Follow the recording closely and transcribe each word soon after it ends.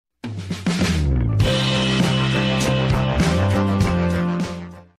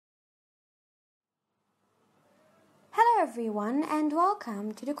everyone and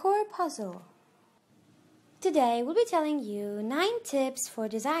welcome to the Core Puzzle. Today we'll be telling you 9 tips for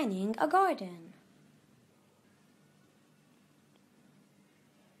designing a garden.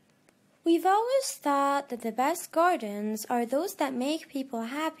 We've always thought that the best gardens are those that make people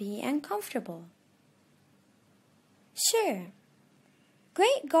happy and comfortable. Sure,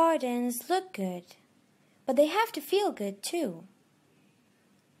 great gardens look good, but they have to feel good too.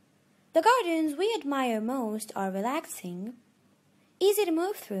 The gardens we admire most are relaxing, easy to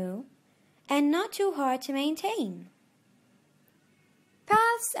move through, and not too hard to maintain.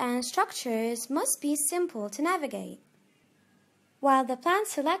 Paths and structures must be simple to navigate, while the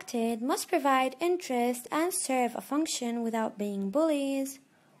plants selected must provide interest and serve a function without being bullies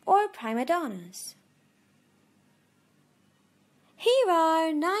or prima donnas. Here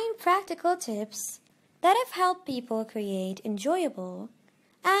are 9 practical tips that have helped people create enjoyable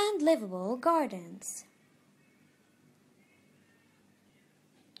and livable gardens.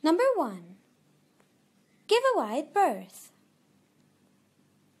 Number 1. Give a wide berth.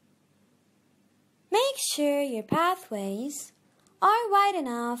 Make sure your pathways are wide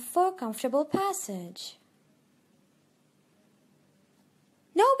enough for comfortable passage.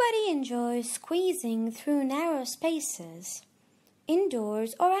 Nobody enjoys squeezing through narrow spaces,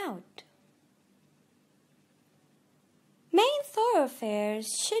 indoors or out. Main thoroughfares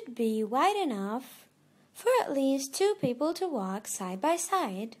should be wide enough for at least 2 people to walk side by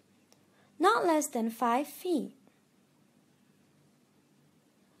side, not less than 5 feet.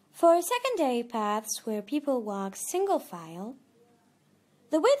 For secondary paths where people walk single file,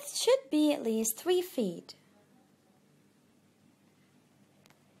 the width should be at least 3 feet.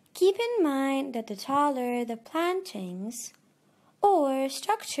 Keep in mind that the taller the plantings or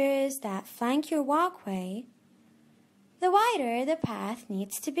structures that flank your walkway, the wider the path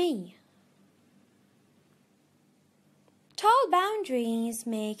needs to be. Tall boundaries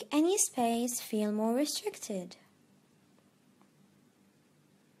make any space feel more restricted.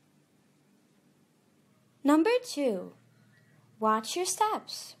 Number 2. Watch your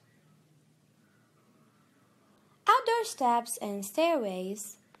steps. Outdoor steps and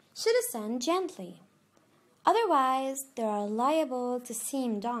stairways should ascend gently. Otherwise, they are liable to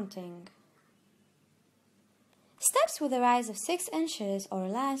seem daunting. Steps with a rise of 6 inches or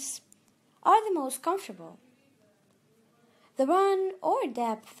less are the most comfortable. The run or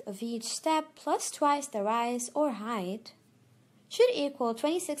depth of each step plus twice the rise or height should equal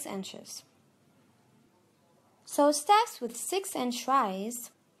 26 inches. So steps with 6-inch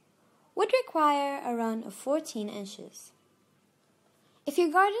rise would require a run of 14 inches. If your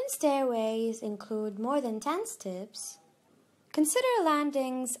garden stairways include more than 10 steps, consider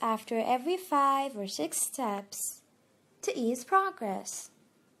landings after every 5 or 6 steps to ease progress.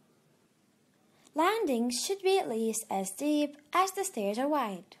 Landings should be at least as deep as the stairs are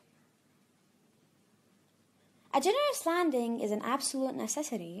wide. A generous landing is an absolute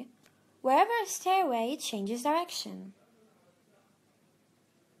necessity wherever a stairway changes direction.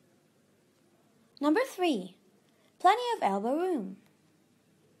 Number 3. Plenty of elbow room.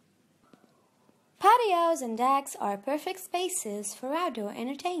 Patios and decks are perfect spaces for outdoor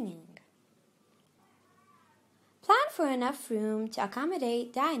entertaining. Plan for enough room to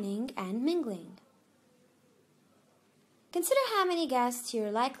accommodate dining and mingling. Consider how many guests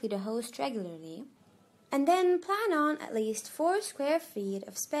you're likely to host regularly, and then plan on at least 4 square feet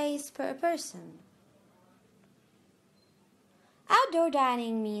of space per person. Outdoor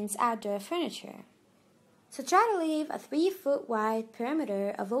dining means outdoor furniture, so try to leave a 3-foot wide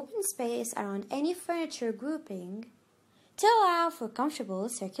perimeter of open space around any furniture grouping to allow for comfortable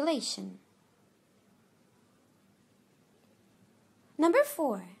circulation. Number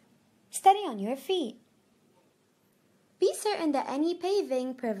 4. Steady on your feet. Be certain that any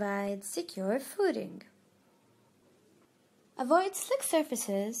paving provides secure footing. Avoid slick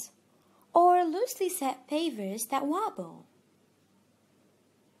surfaces or loosely set pavers that wobble.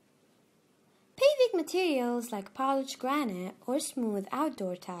 Paving materials like polished granite or smooth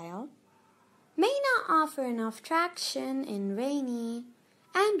outdoor tile may not offer enough traction in rainy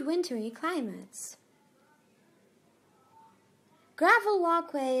and wintry climates. Gravel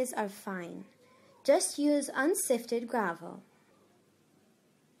walkways are fine. Just use unsifted gravel.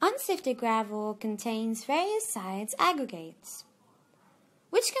 Unsifted gravel contains various size aggregates,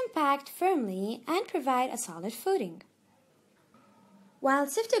 which compact firmly and provide a solid footing. While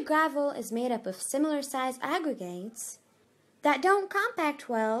sifted gravel is made up of similar size aggregates that don't compact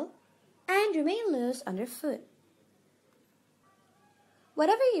well and remain loose underfoot.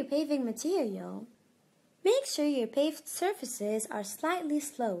 Whatever your paving material, make sure your paved surfaces are slightly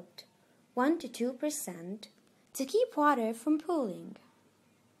sloped, 1 to 2%, to keep water from pooling.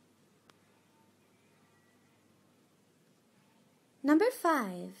 Number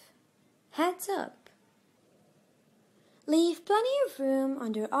 5. Heads up. Leave plenty of room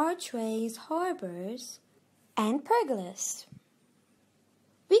under archways, harbors, and pergolas.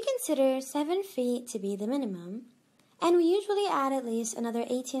 We consider 7 feet to be the minimum, and we usually add at least another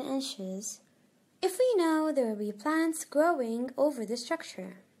 18 inches if we know there will be plants growing over the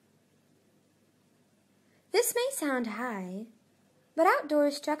structure. This may sound high, but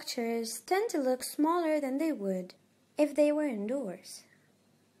outdoor structures tend to look smaller than they would if they were indoors.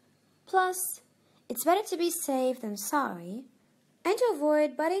 Plus, it's better to be safe than sorry, and to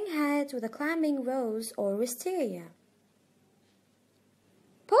avoid butting heads with a climbing rose or wisteria.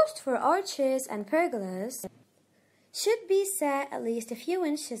 Posts for arches and pergolas should be set at least a few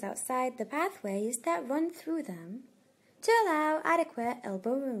inches outside the pathways that run through them to allow adequate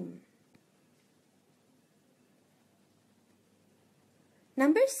elbow room.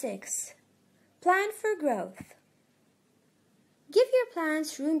 Number 6. Plan for growth. Give your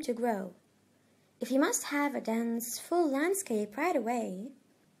plants room to grow. If you must have a dense, full landscape right away,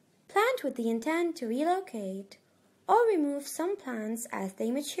 plant with the intent to relocate or remove some plants as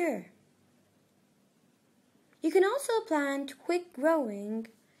they mature. You can also plant quick-growing,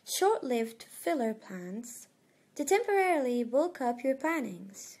 short-lived filler plants to temporarily bulk up your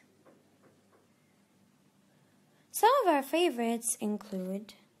plantings. Some of our favorites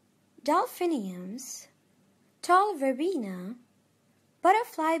include delphiniums, tall verbena,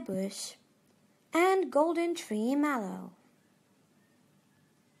 butterfly bush, and golden tree mallow.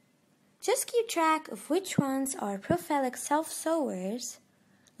 Just keep track of which ones are prophylactic self-sowers,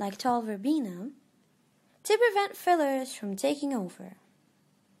 like tall verbena, to prevent fillers from taking over.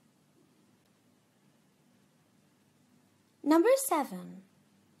 Number 7.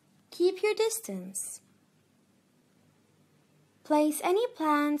 Keep your distance. Place any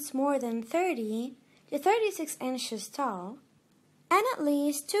plants more than 30 to 36 inches tall and at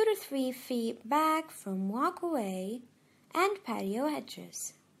least 2 to 3 feet back from walkway and patio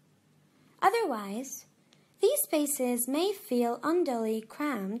edges. Otherwise, these spaces may feel unduly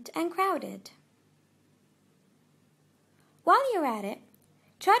cramped and crowded. While you're at it,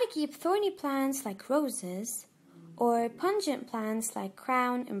 try to keep thorny plants like roses or pungent plants like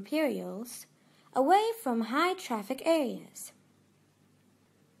crown imperials away from high-traffic areas.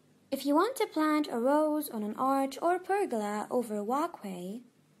 If you want to plant a rose on an arch or pergola over a walkway,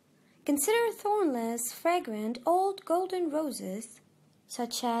 consider thornless, fragrant old golden roses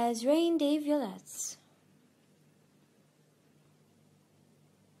such as rain day violets.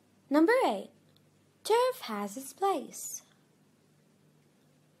 Number 8. Turf has its place.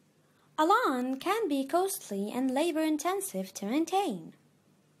 A lawn can be costly and labor-intensive to maintain,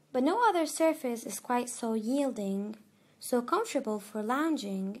 but no other surface is quite so yielding, so comfortable for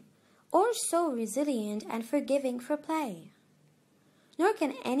lounging, or so resilient and forgiving for play. Nor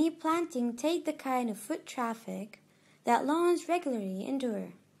can any planting take the kind of foot traffic that lawns regularly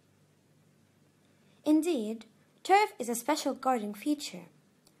endure. Indeed, turf is a special garden feature,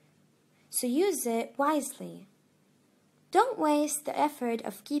 so use it wisely. Don't waste the effort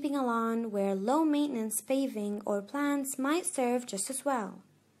of keeping a lawn where low-maintenance paving or plants might serve just as well.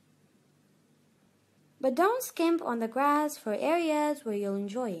 But don't skimp on the grass for areas where you'll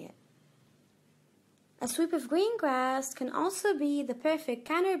enjoy it. A sweep of green grass can also be the perfect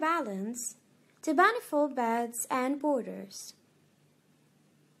counterbalance to manifold beds and borders.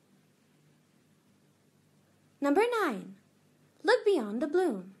 Number 9. Look beyond the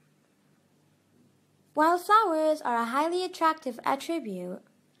bloom. While flowers are a highly attractive attribute,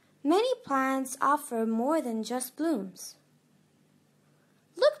 many plants offer more than just blooms.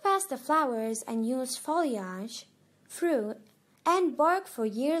 Look past the flowers and use foliage, fruit, and bark for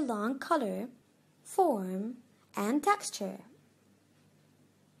year-long color, form, and texture.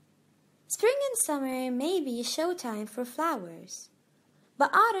 Spring and summer may be showtime for flowers,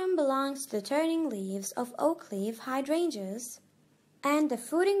 but autumn belongs to the turning leaves of oak leaf hydrangeas and the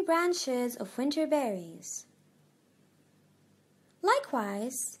fruiting branches of winter berries.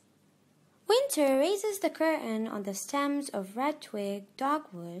 Likewise, winter raises the curtain on the stems of red-twig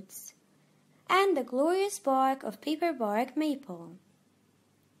dogwoods and the glorious bark of paperbark maple.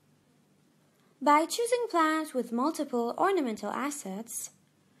 By choosing plants with multiple ornamental assets,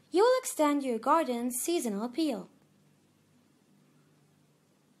 you will extend your garden's seasonal appeal.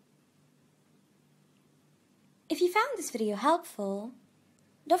 If you found this video helpful,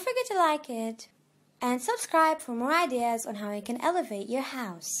 don't forget to like it and subscribe for more ideas on how you can elevate your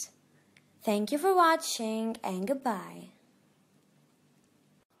house. Thank you for watching and goodbye.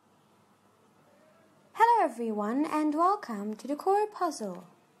 Hello everyone and welcome to the Core Puzzle.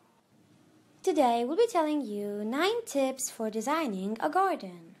 Today we'll be telling you 9 tips for designing a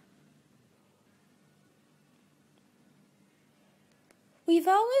garden. We've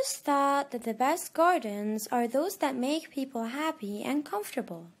always thought that the best gardens are those that make people happy and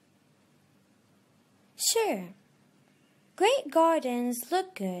comfortable. Sure, great gardens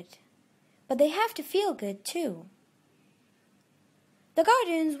look good, but they have to feel good too. The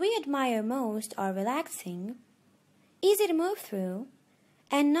gardens we admire most are relaxing, easy to move through,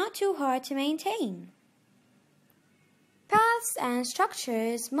 and not too hard to maintain. Paths and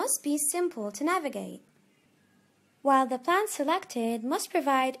structures must be simple to navigate, while the plants selected must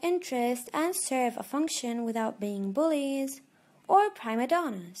provide interest and serve a function without being bullies or prima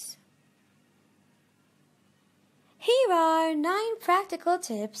donnas. Here are 9 practical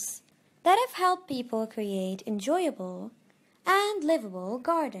tips that have helped people create enjoyable and livable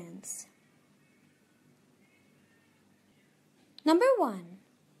gardens. Number 1.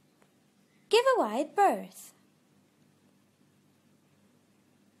 Give a wide berth.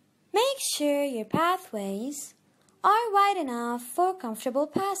 Make sure your pathways are wide enough for comfortable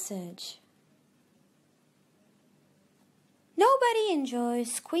passage. Nobody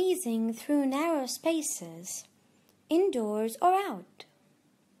enjoys squeezing through narrow spaces, indoors or out.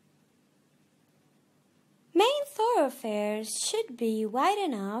 Main thoroughfares should be wide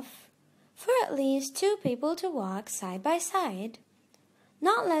enough for at least 2 people to walk side by side,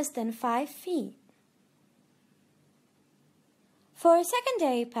 not less than 5 feet. For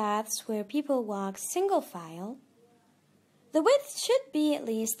secondary paths where people walk single file, the width should be at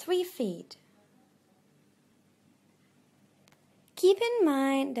least 3 feet. Keep in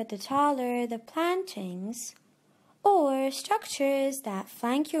mind that the taller the plantings or structures that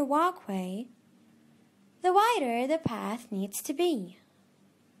flank your walkway, the wider the path needs to be.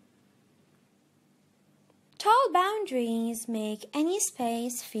 Tall boundaries make any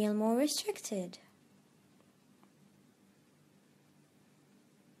space feel more restricted.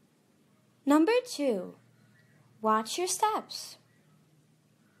 Number 2. Watch your steps.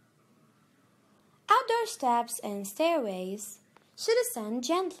 Outdoor steps and stairways should ascend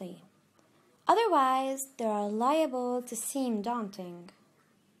gently. Otherwise, they are liable to seem daunting.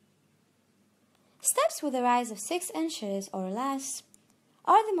 Steps with a rise of 6 inches or less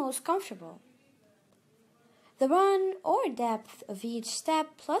are the most comfortable. The run or depth of each step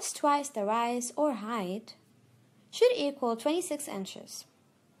plus twice the rise or height should equal 26 inches.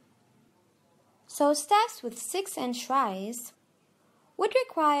 So steps with 6-inch rise would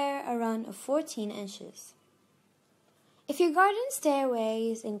require a run of 14 inches. If your garden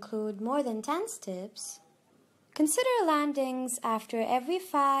stairways include more than 10 steps, consider landings after every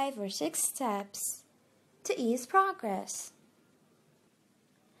 5 or 6 steps to ease progress.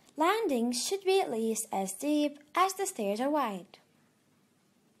 Landings should be at least as deep as the stairs are wide.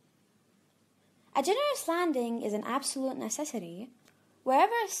 A generous landing is an absolute necessity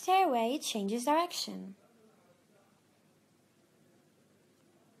wherever a stairway changes direction.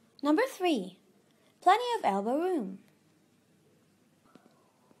 Number 3. Plenty of elbow room.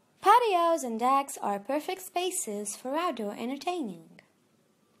 Patios and decks are perfect spaces for outdoor entertaining.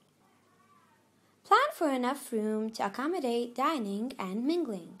 Plan for enough room to accommodate dining and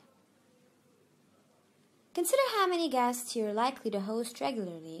mingling. Consider how many guests you're likely to host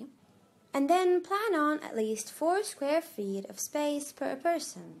regularly, and then plan on at least 4 square feet of space per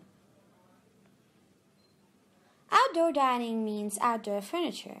person. Outdoor dining means outdoor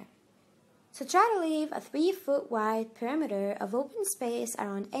furniture, so try to leave a 3-foot wide perimeter of open space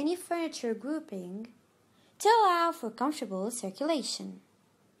around any furniture grouping to allow for comfortable circulation.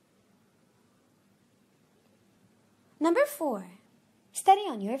 Number 4. Steady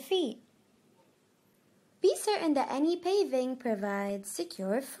on your feet. Be certain that any paving provides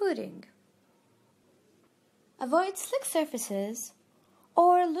secure footing. Avoid slick surfaces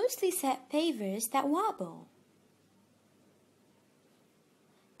or loosely set pavers that wobble.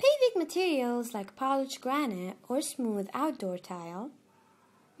 Paving materials like polished granite or smooth outdoor tile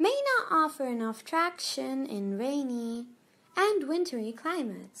may not offer enough traction in rainy and wintry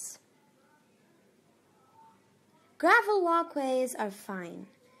climates. Gravel walkways are fine.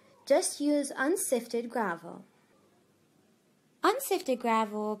 Just use unsifted gravel. Unsifted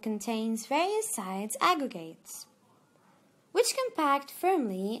gravel contains various size aggregates, which compact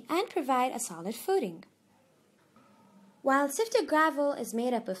firmly and provide a solid footing. While sifted gravel is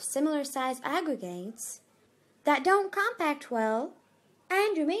made up of similar size aggregates that don't compact well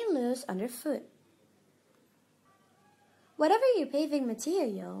and remain loose underfoot. Whatever your paving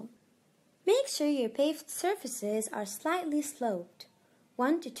material, make sure your paved surfaces are slightly sloped,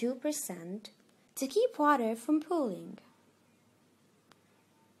 1 to 2%, to keep water from pooling.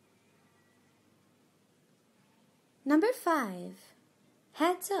 Number 5.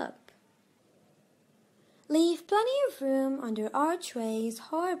 Heads up. Leave plenty of room under archways,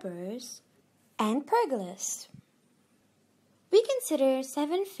 harbors, and pergolas. We consider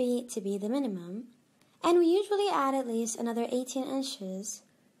 7 feet to be the minimum, and we usually add at least another 18 inches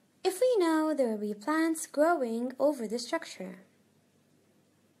if we know there will be plants growing over the structure.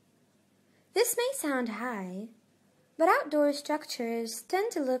 This may sound high, but outdoor structures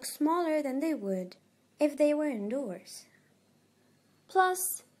tend to look smaller than they would if they were indoors.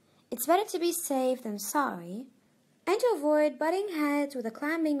 Plus, it's better to be safe than sorry, and to avoid butting heads with a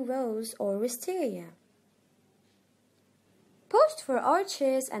climbing rose or wisteria. Posts for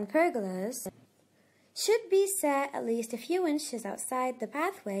arches and pergolas should be set at least a few inches outside the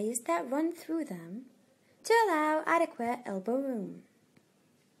pathways that run through them to allow adequate elbow room.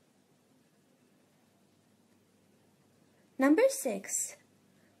 Number 6.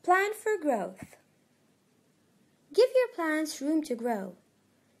 Plan for growth. Give your plants room to grow.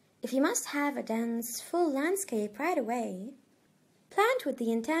 If you must have a dense, full landscape right away, plant with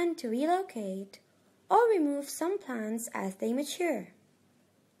the intent to relocate or remove some plants as they mature.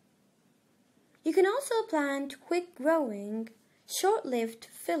 You can also plant quick-growing, short-lived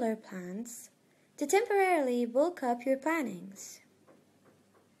filler plants to temporarily bulk up your plantings.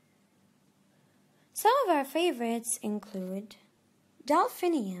 Some of our favorites include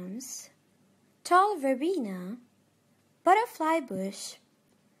delphiniums, tall verbena, butterfly bush,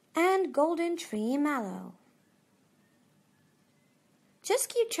 and golden tree mallow. Just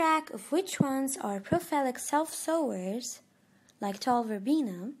keep track of which ones are prophylactic self-sowers, like tall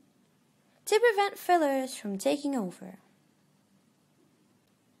verbena, to prevent fillers from taking over.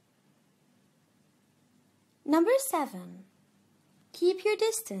 Number 7. Keep your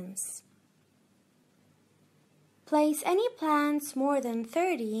distance. Place any plants more than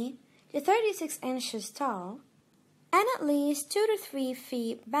 30 to 36 inches tall and at least 2 to 3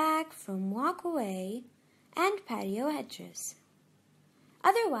 feet back from walkway and patio edges.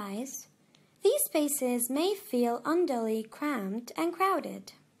 Otherwise, these spaces may feel unduly cramped and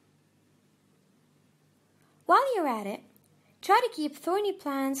crowded. While you're at it, try to keep thorny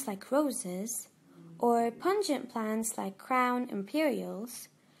plants like roses or pungent plants like crown imperials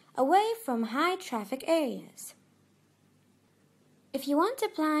away from high-traffic areas. If you want to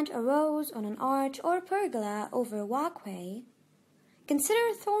plant a rose on an arch or pergola over a walkway,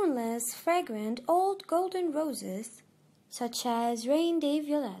 consider thornless, fragrant old golden roses such as rain day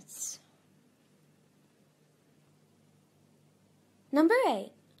violets. Number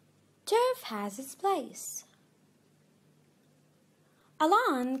 8. Turf has its place. A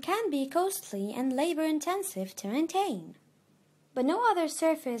lawn can be costly and labor-intensive to maintain, but no other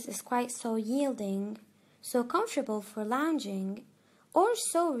surface is quite so yielding, so comfortable for lounging, or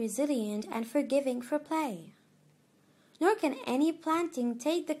so resilient and forgiving for play. Nor can any planting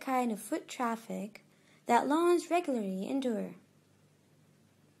take the kind of foot traffic that lawns regularly endure.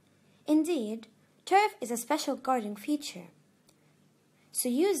 Indeed, turf is a special garden feature, so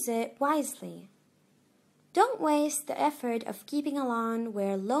use it wisely. Don't waste the effort of keeping a lawn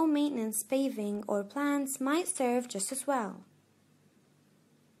where low-maintenance paving or plants might serve just as well.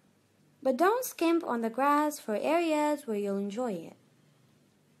 But don't skimp on the grass for areas where you'll enjoy it.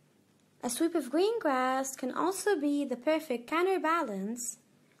 A sweep of green grass can also be the perfect counterbalance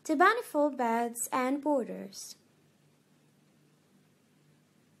to manifold beds and borders.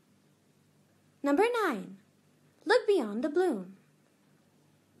 Number 9. Look beyond the bloom.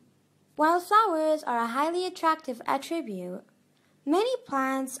 While flowers are a highly attractive attribute, many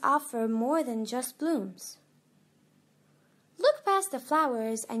plants offer more than just blooms. Look past the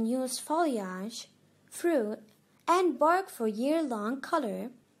flowers and use foliage, fruit, and bark for year-long color,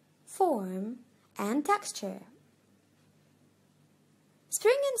 form, and texture.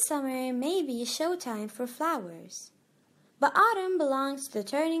 Spring and summer may be showtime for flowers, but autumn belongs to the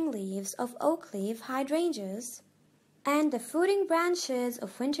turning leaves of oak leaf hydrangeas and the fruiting branches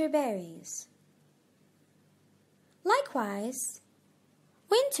of winter berries. Likewise,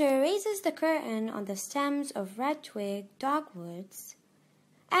 winter raises the curtain on the stems of red-twig dogwoods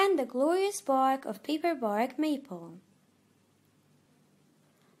and the glorious bark of paperbark maple.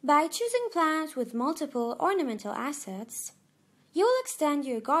 By choosing plants with multiple ornamental assets, you will extend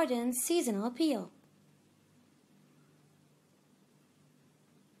your garden's seasonal appeal.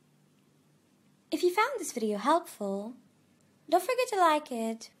 If you found this video helpful, don't forget to like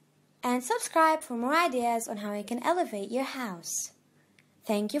it and subscribe for more ideas on how you can elevate your house.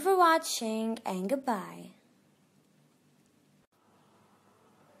 Thank you for watching and goodbye.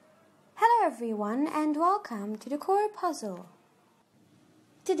 Hello everyone and welcome to the Core Puzzle.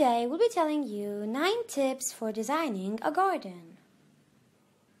 Today we'll be telling you 9 tips for designing a garden.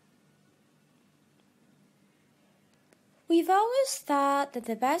 We've always thought that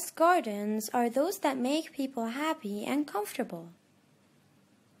the best gardens are those that make people happy and comfortable.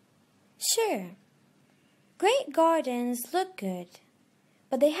 Sure, great gardens look good,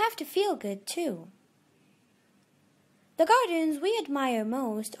 but they have to feel good too. The gardens we admire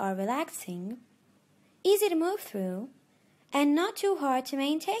most are relaxing, easy to move through, and not too hard to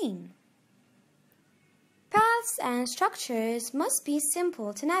maintain. Paths and structures must be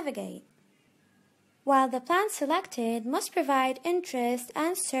simple to navigate, while the plants selected must provide interest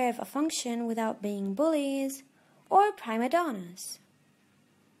and serve a function without being bullies or prima donnas.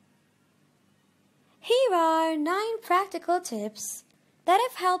 Here are 9 practical tips that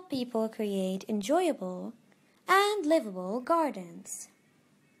have helped people create enjoyable and livable gardens.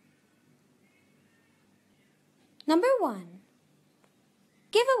 Number 1.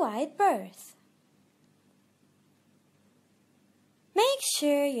 Give a wide berth. Make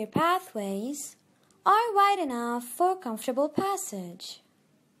sure your pathways are wide enough for comfortable passage.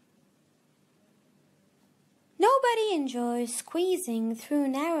 Nobody enjoys squeezing through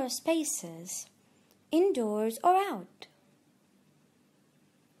narrow spaces, indoors or out.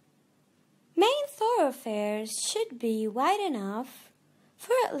 Main thoroughfares should be wide enough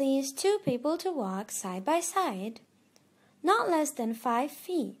for at least 2 people to walk side by side, not less than 5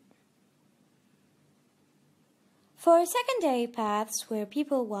 feet. For secondary paths where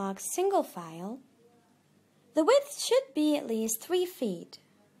people walk single file, the width should be at least 3 feet.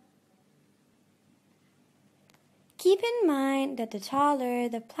 Keep in mind that the taller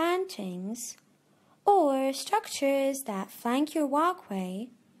the plantings or structures that flank your walkway,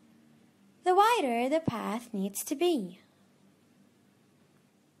 the wider the path needs to be.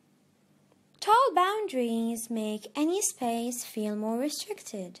 Tall boundaries make any space feel more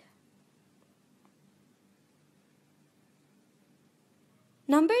restricted.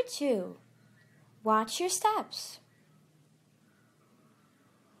 Number 2. Watch your steps.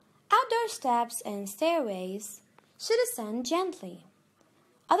 Outdoor steps and stairways should ascend gently.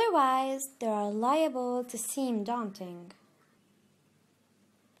 Otherwise, they are liable to seem daunting.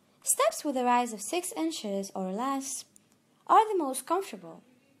 Steps with a rise of 6 inches or less are the most comfortable.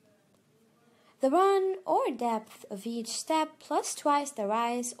 The run or depth of each step plus twice the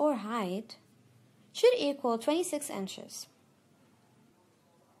rise or height should equal 26 inches.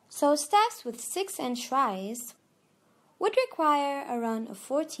 So steps with 6-inch rise would require a run of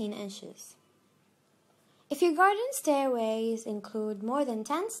 14 inches. If your garden stairways include more than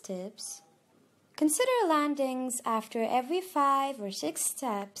 10 steps, consider landings after every 5 or 6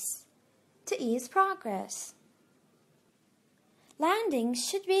 steps to ease progress. Landings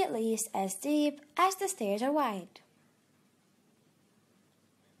should be at least as deep as the stairs are wide.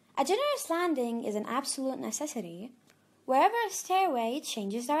 A generous landing is an absolute necessity wherever a stairway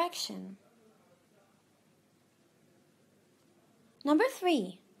changes direction. Number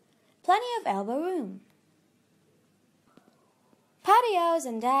 3. Plenty of elbow room. Patios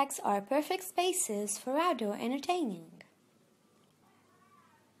and decks are perfect spaces for outdoor entertaining.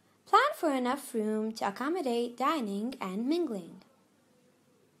 Plan for enough room to accommodate dining and mingling.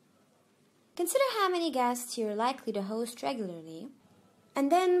 Consider how many guests you're likely to host regularly,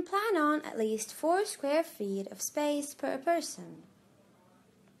 and then plan on at least 4 square feet of space per person.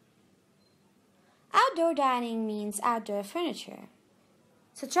 Outdoor dining means outdoor furniture,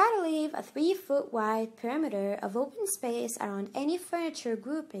 so try to leave a 3-foot wide perimeter of open space around any furniture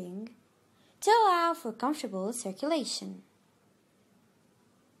grouping to allow for comfortable circulation.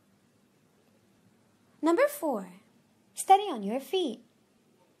 Number 4. Steady on your feet.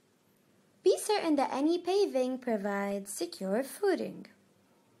 Be certain that any paving provides secure footing.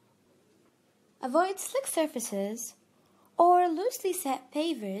 Avoid slick surfaces or loosely set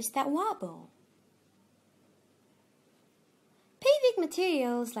pavers that wobble. Paving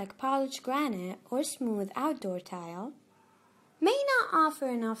materials like polished granite or smooth outdoor tile may not offer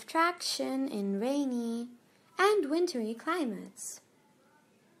enough traction in rainy and wintry climates.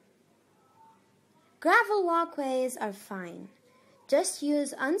 Gravel walkways are fine. Just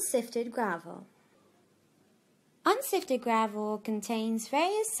use unsifted gravel. Unsifted gravel contains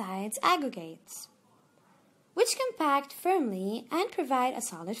various size aggregates, which compact firmly and provide a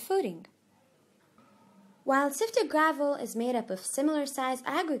solid footing. While sifted gravel is made up of similar size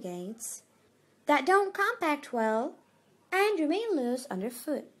aggregates that don't compact well and remain loose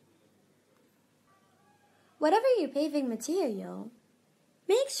underfoot. Whatever your paving material,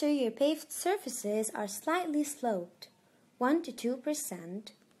 make sure your paved surfaces are slightly sloped, 1 to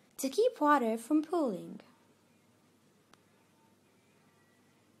 2%, to keep water from pooling.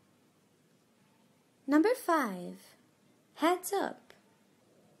 Number 5. Heads up.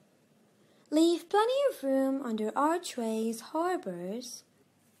 Leave plenty of room under archways, harbors,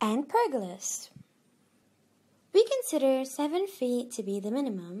 and pergolas. We consider 7 feet to be the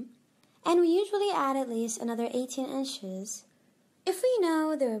minimum, and we usually add at least another 18 inches if we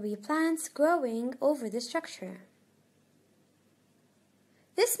know there will be plants growing over the structure.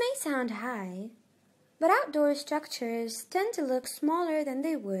 This may sound high, but outdoor structures tend to look smaller than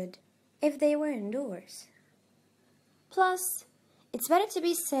they would if they were indoors. Plus, it's better to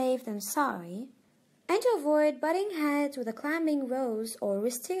be safe than sorry, and to avoid butting heads with a climbing rose or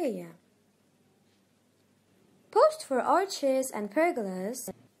wisteria. Posts for arches and pergolas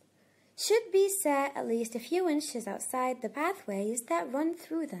should be set at least a few inches outside the pathways that run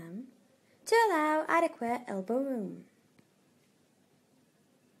through them to allow adequate elbow room.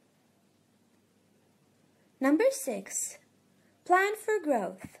 Number 6. Plan for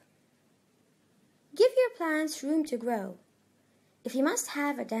growth. Give your plants room to grow. If you must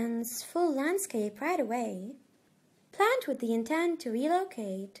have a dense, full landscape right away, plant with the intent to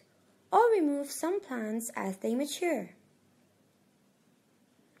relocate or remove some plants as they mature.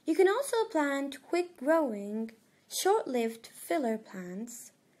 You can also plant quick-growing, short-lived filler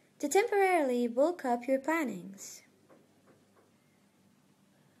plants to temporarily bulk up your plantings.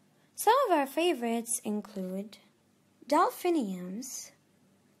 Some of our favorites include delphiniums,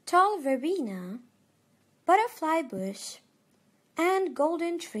 tall verbena, butterfly bush, and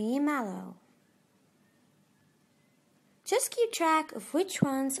golden tree mallow. Just keep track of which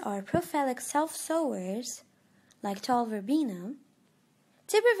ones are prophylactic self-sowers, like tall verbena,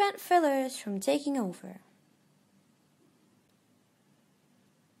 to prevent fillers from taking over.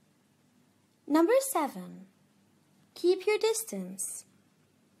 Number 7. Keep your distance.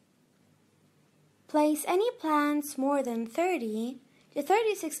 Place any plants more than 30 to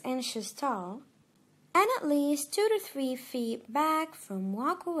 36 inches tall and at least 2 to 3 feet back from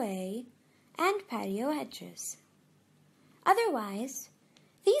walkway and patio edges. Otherwise,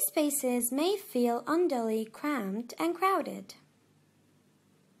 these spaces may feel unduly cramped and crowded.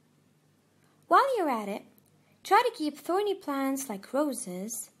 While you're at it, try to keep thorny plants like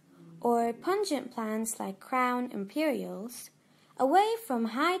roses or pungent plants like crown imperials away from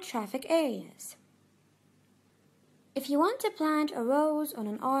high-traffic areas. If you want to plant a rose on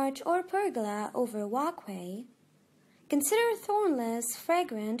an arch or pergola over a walkway, consider thornless,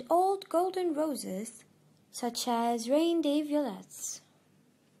 fragrant old golden roses such as rain day violets.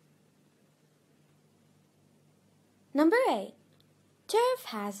 Number 8. Turf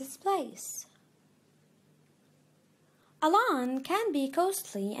has its place. A lawn can be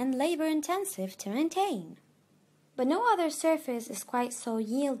costly and labor-intensive to maintain, but no other surface is quite so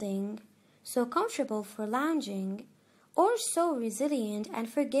yielding, so comfortable for lounging, or so resilient and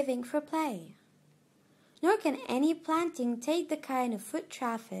forgiving for play. Nor can any planting take the kind of foot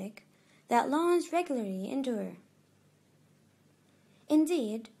traffic that lawns regularly endure.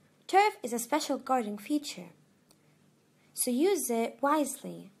 Indeed, turf is a special garden feature, so use it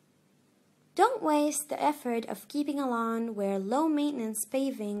wisely. Don't waste the effort of keeping a lawn where low-maintenance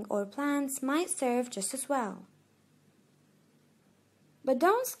paving or plants might serve just as well. But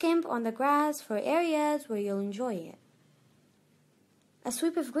don't skimp on the grass for areas where you'll enjoy it. A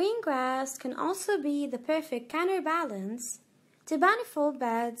sweep of green grass can also be the perfect counterbalance to manifold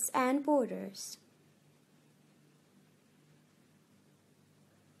beds and borders.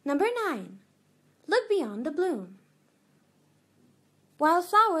 Number 9. Look beyond the bloom. While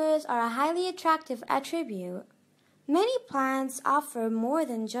flowers are a highly attractive attribute, many plants offer more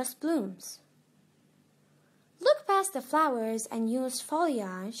than just blooms. Look past the flowers and use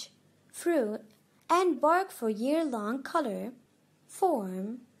foliage, fruit, and bark for year-long color,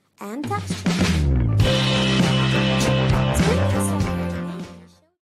 form, and texture.